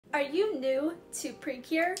Are you new to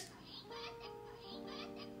Precure?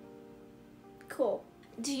 Cool.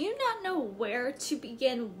 Do you not know where to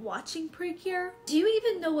begin watching Precure? Do you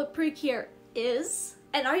even know what Precure is?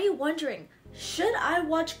 And are you wondering, should I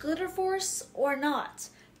watch Glitter Force or not?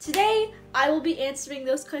 Today, I will be answering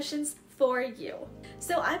those questions for you.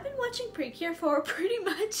 So I've been watching Precure for pretty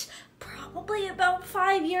much probably about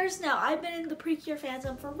 5 years now. I've been in the Precure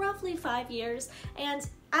fandom for roughly 5 years, and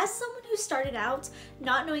as someone who started out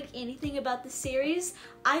not knowing anything about the series,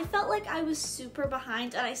 I felt like I was super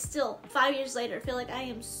behind, and I still, 5 years later, feel like I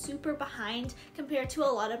am super behind compared to a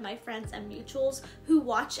lot of my friends and mutuals who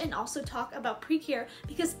watch and also talk about Precure,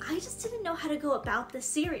 because I just didn't know how to go about the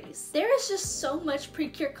series. There is just so much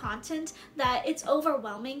Precure content that it's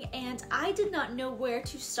overwhelming, and I did not know where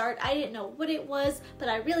to start. I didn't know what it was, but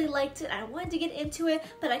I really liked it. I wanted to get into it,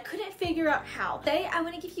 but I couldn't figure out how. Today, I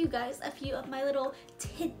want to give you guys a few of my little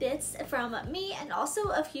tidbits from me and also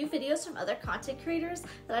a few videos from other content creators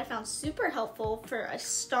that I found super helpful for a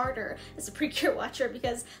starter as a Precure watcher,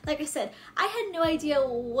 because like I said, I had no idea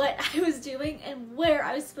what I was doing and where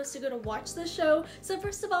I was supposed to go to watch the show. So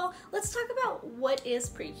first of all, let's talk about what is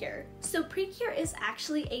Precure. So Precure is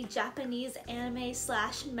actually a Japanese anime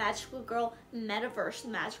slash magical girl metaverse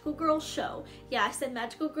magical girl show. Yeah, I said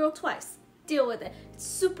magical girl twice. Deal with it. It's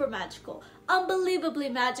super magical. Unbelievably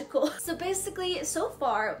magical. So basically, so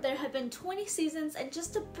far, there have been 20 seasons and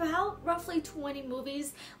just about roughly 20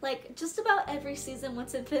 movies. Like, just about every season,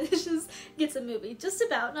 once it finishes, gets a movie. Just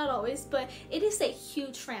about, not always, but it is a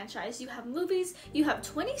huge franchise. You have movies, you have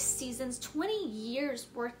 20 seasons, 20 years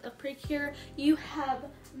worth of Precure, you have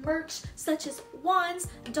merch such as wands,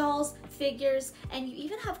 dolls, figures, and you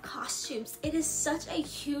even have costumes. It is such a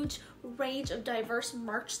huge range of diverse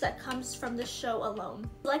merch that comes from the show alone.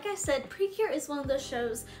 Like I said, Precure is one of those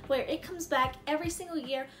shows where it comes back every single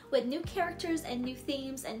year with new characters and new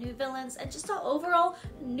themes and new villains and just an overall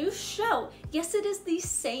new show. Yes, it is the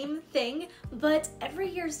same thing, but every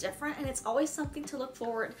year is different and it's always something to look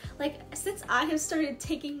forward. Like, since I have started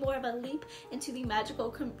taking more of a leap into the magical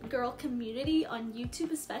girl community on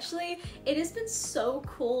YouTube especially, it has been so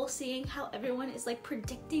cool seeing how everyone is like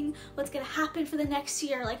predicting what's gonna happen for the next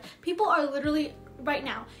year. Like, people are literally, right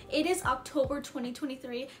now, it is October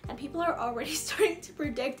 2023 and people are already starting to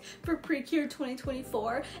predict for Precure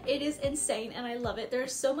 2024. It is insane and I love it.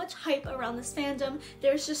 There's so much hype around this fandom.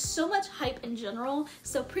 There's just so much hype in general.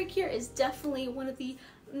 So Precure is definitely one of the,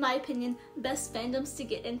 in my opinion, best fandoms to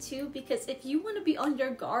get into, because if you want to be on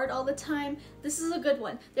your guard all the time, this is a good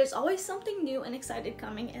one. There's always something new and excited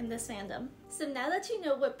coming in this fandom. So now that you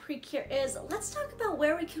know what Precure is, let's talk about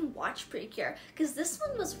where we can watch Precure, because this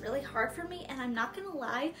one was really hard for me, and I'm not gonna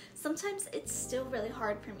lie, sometimes it's still really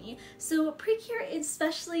hard for me. So Precure,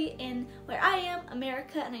 especially in where I am,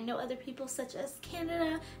 America, and I know other people such as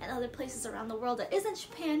Canada and other places around the world that isn't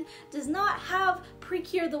Japan, does not have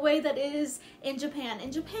Precure the way that it is in Japan.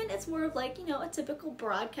 In Japan, it's more of like, you know, a typical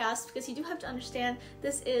broadcast, because you do have to understand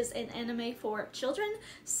this is an anime for children,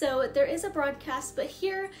 so there is a broadcast, but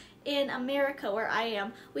here in America, where I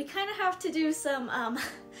am, we kind of have to do some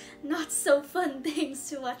not so fun things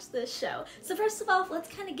to watch this show. So first of all,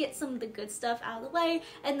 let's kind of get some of the good stuff out of the way,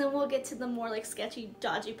 and then we'll get to the more like sketchy,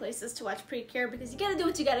 dodgy places to watch Precure, because you gotta do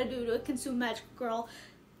what you gotta do to consume magical girl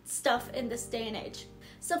stuff in this day and age.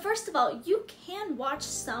 So first of all, you can watch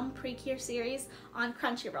some Precure series on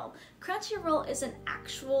Crunchyroll. Crunchyroll is an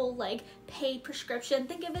actual like paid prescription.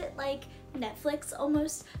 Think of it like Netflix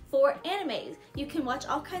almost for anime. You can watch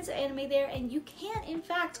all kinds of anime there, and you can in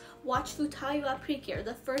fact watch Futaiwa Precure,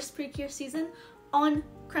 the first Precure season, on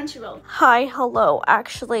Crunchyroll. Hi, hello.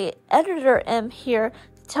 Actually, Editor M here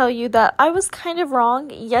to tell you that I was kind of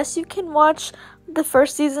wrong. Yes, you can watch the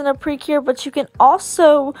first season of Precure, but you can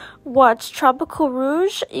also watch Tropical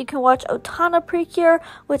Rouge, you can watch Otana Precure,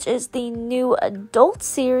 which is the new adult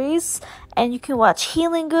series, and you can watch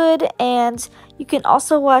Healing Good, and you can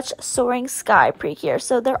also watch Soaring Sky Precure.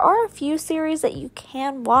 So there are a few series that you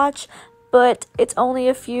can watch, but it's only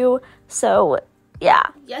a few, so yeah.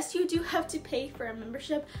 Yes, you do have to pay for a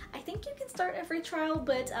membership. I think you can start a free trial,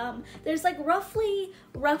 but there's like roughly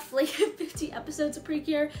 50 episodes of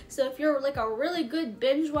Precure. So if you're like a really good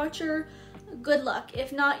binge watcher, good luck.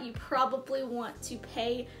 If not, you probably want to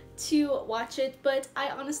pay to watch it, but I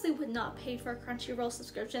honestly would not pay for a Crunchyroll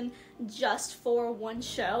subscription just for one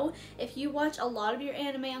show. If you watch a lot of your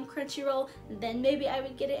anime on Crunchyroll, then maybe I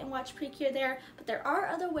would get it and watch Precure there, but there are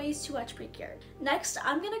other ways to watch Precure. Next,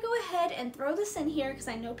 I'm gonna go ahead and throw this in here because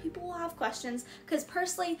I know people will have questions, because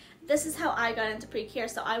personally, this is how I got into Precure,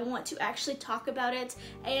 so I want to actually talk about it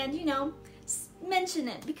and, you know, mention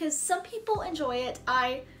it, because some people enjoy it.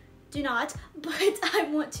 I do not, but I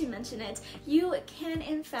want to mention it. You can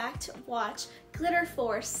in fact watch Glitter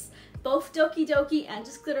Force, both Doki Doki and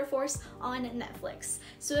just Glitter Force on Netflix.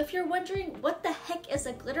 So if you're wondering what the heck is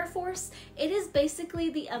a Glitter Force, it is basically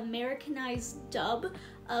the Americanized dub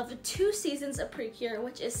of 2 seasons of Precure,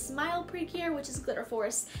 which is Smile Precure, which is Glitter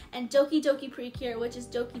Force, and Doki Doki Precure, which is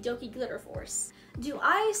Doki Doki Glitter Force. Do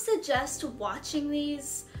I suggest watching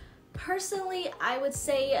these? Personally, I would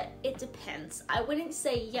say it depends. I wouldn't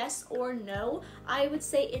say yes or no. I would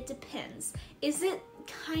say it depends. Is it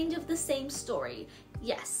kind of the same story?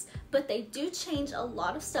 Yes, but they do change a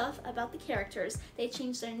lot of stuff about the characters. They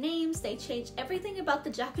change their names, they change everything about the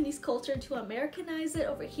Japanese culture to Americanize it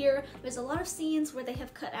over here. There's a lot of scenes where they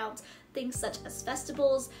have cut out things such as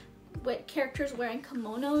festivals, with characters wearing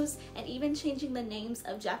kimonos, and even changing the names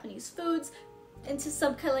of Japanese foods into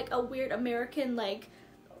some kind of like a weird American like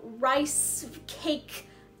rice cake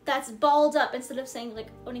that's balled up instead of saying like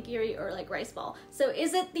onigiri or like rice ball. So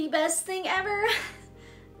is it the best thing ever?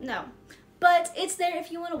 No. But it's there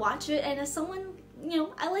if you want to watch it, and as someone, you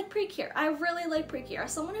know, I like Precure. I really like Precure.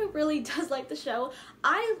 As someone who really does like the show,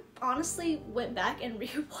 I honestly went back and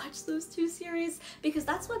rewatched those 2 series because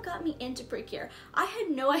that's what got me into Precure. I had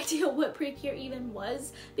no idea what Precure even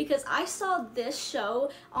was because I saw this show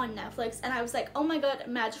on Netflix and I was like, oh my god,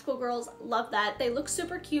 magical girls, love that. They look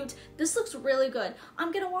super cute. This looks really good.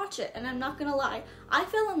 I'm gonna watch it, and I'm not gonna lie. I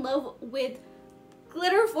fell in love with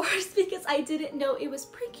Glitter Force because I didn't know it was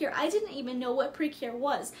Precure. I didn't even know what Precure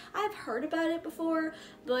was. I've heard about it before,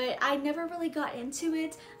 but I never really got into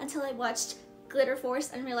it until I watched Glitter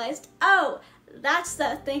Force and realized, oh, that's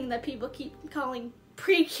the thing that people keep calling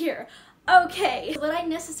Precure. Okay. Would I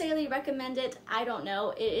necessarily recommend it? I don't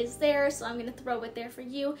know. It is there, so I'm gonna throw it there for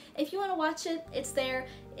you. If you want to watch it, it's there.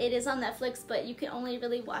 It is on Netflix, but you can only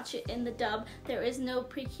really watch it in the dub. There is no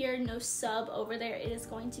Precure, no sub over there. It is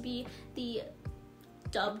going to be the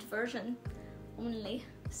dubbed version only,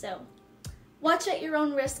 so watch at your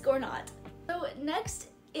own risk or not. So next,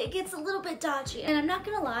 it gets a little bit dodgy, and I'm not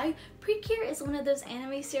gonna lie, Precure is one of those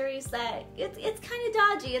anime series that it's kind of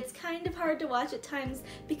dodgy. It's kind of hard to watch at times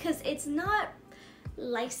because it's not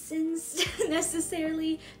licensed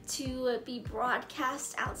necessarily to be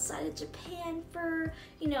broadcast outside of Japan for,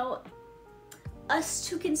 you know, us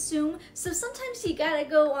to consume. So sometimes you gotta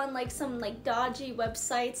go on like some like dodgy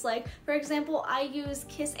websites. Like for example, I use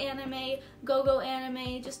Kiss Anime, GoGo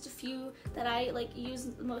Anime, just a few that I like use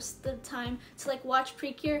most of the time to like watch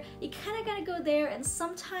Precure. You kind of gotta go there, and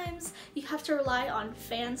sometimes you have to rely on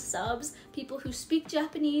fan subs, people who speak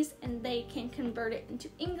Japanese and they can convert it into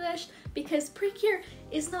English, because Precure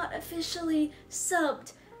is not officially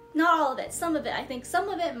subbed. Not all of it, some of it. I think some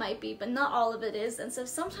of it might be, but not all of it is. And so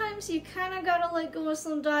sometimes you kind of gotta like go with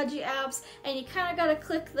some dodgy apps, and you kind of gotta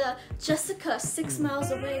click the Jessica 6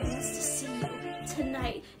 miles away wants to see you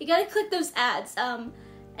tonight. You gotta click those ads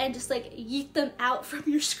and just like yeet them out from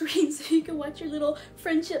your screen so you can watch your little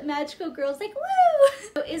friendship magical girls like woo!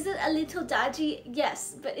 So is it a little dodgy?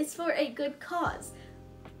 Yes, but it's for a good cause,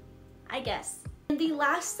 I guess. And the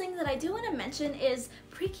last thing that I do want to mention is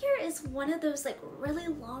Precure is one of those like really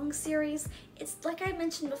long series. It's like I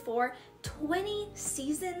mentioned before, 20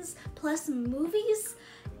 seasons plus movies.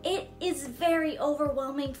 It is very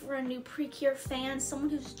overwhelming for a new Precure fan, someone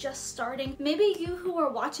who's just starting. Maybe you who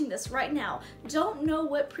are watching this right now don't know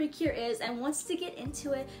what Precure is and wants to get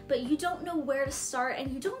into it, but you don't know where to start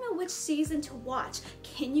and you don't know which season to watch.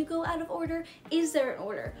 Can you go out of order? Is there an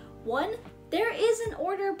order? 1, there is an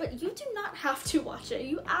order, but you do not have to watch it.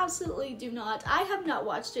 You absolutely do not. I have not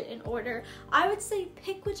watched it in order. I would say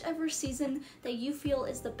pick whichever season that you feel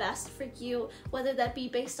is the best for you, whether that be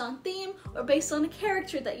based on theme or based on a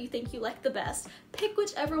character that you think you like the best. Pick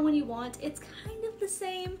whichever one you want. It's kind of the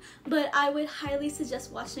same, but I would highly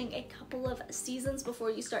suggest watching a couple of seasons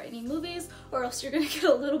before you start any movies, or else you're gonna get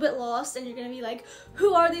a little bit lost and you're gonna be like,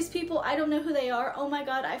 who are these people? I don't know who they are. Oh my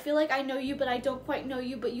god, I feel like I know you, but I don't quite know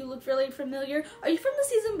you, but you look really familiar. Are you from the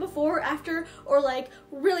season before, after, or like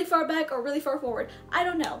really far back or really far forward? I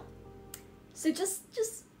don't know. So just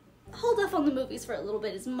hold off on the movies for a little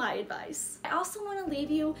bit is my advice. I also want to leave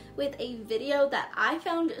you with a video that I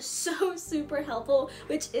found so super helpful,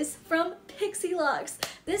 which is from PixieLux.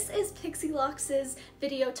 This is PixieLux's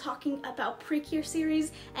video talking about Precure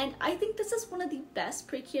series, and I think this is one of the best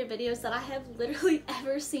Precure videos that I have literally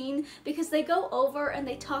ever seen, because they go over and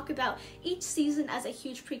they talk about each season as a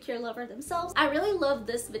huge Precure lover themselves. I really love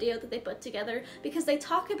this video that they put together because they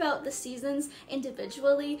talk about the seasons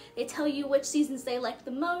individually. They tell you which seasons they like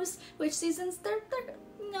the most, which seasons they're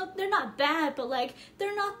you know, they're not bad, but like,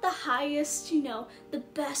 they're not the highest, you know, the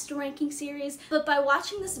best ranking series. But by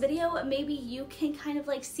watching this video, maybe you can kind of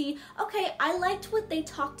like see, okay, I liked what they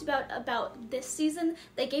talked about this season.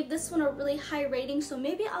 They gave this one a really high rating, so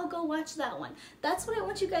maybe I'll go watch that one. That's what I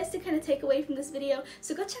want you guys to kind of take away from this video.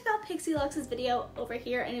 So go check out PixieLuxe's video over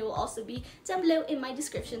here, and it will also be down below in my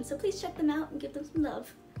description. So please check them out and give them some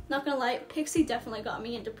love. Not gonna lie, Pixie definitely got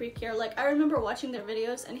me into Precure. Like, I remember watching their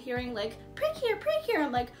videos and hearing like, Precure, Precure.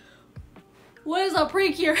 I'm like, what is a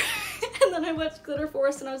Precure? And then I watched Glitter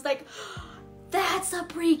Force and I was like, that's a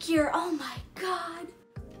Precure, oh my god.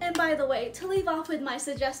 And by the way, to leave off with my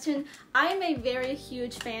suggestion, I'm a very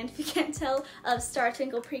huge fan, if you can't tell, of Star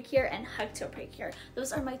Twinkle Precure and Hugto Precure.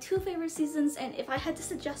 Those are my two favorite seasons, and if I had to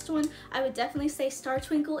suggest one, I would definitely say Star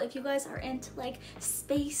Twinkle if you guys are into like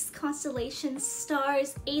space, constellations,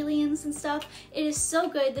 stars, aliens and stuff. It is so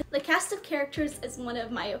good. The cast of characters is one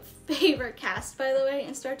of my favorite casts, by the way,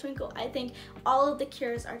 in Star Twinkle. I think all of the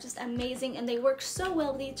cures are just amazing and they work so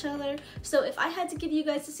well with each other. So if I had to give you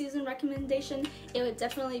guys a season recommendation, it would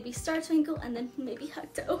definitely be Star Twinkle and then maybe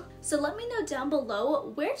Hugto. So let me know down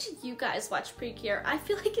below, where did you guys watch Precure? I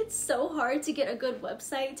feel like it's so hard to get a good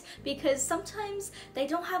website because sometimes they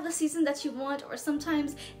don't have the season that you want, or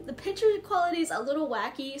sometimes the picture quality is a little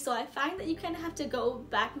wacky, so I find that you kind of have to go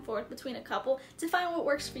back and forth between a couple to find what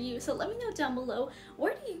works for you. So let me know down below,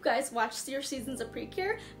 where do you guys watch your seasons of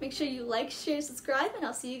Precure? Make sure you like, share, subscribe, and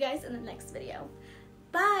I'll see you guys in the next video.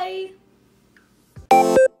 Bye!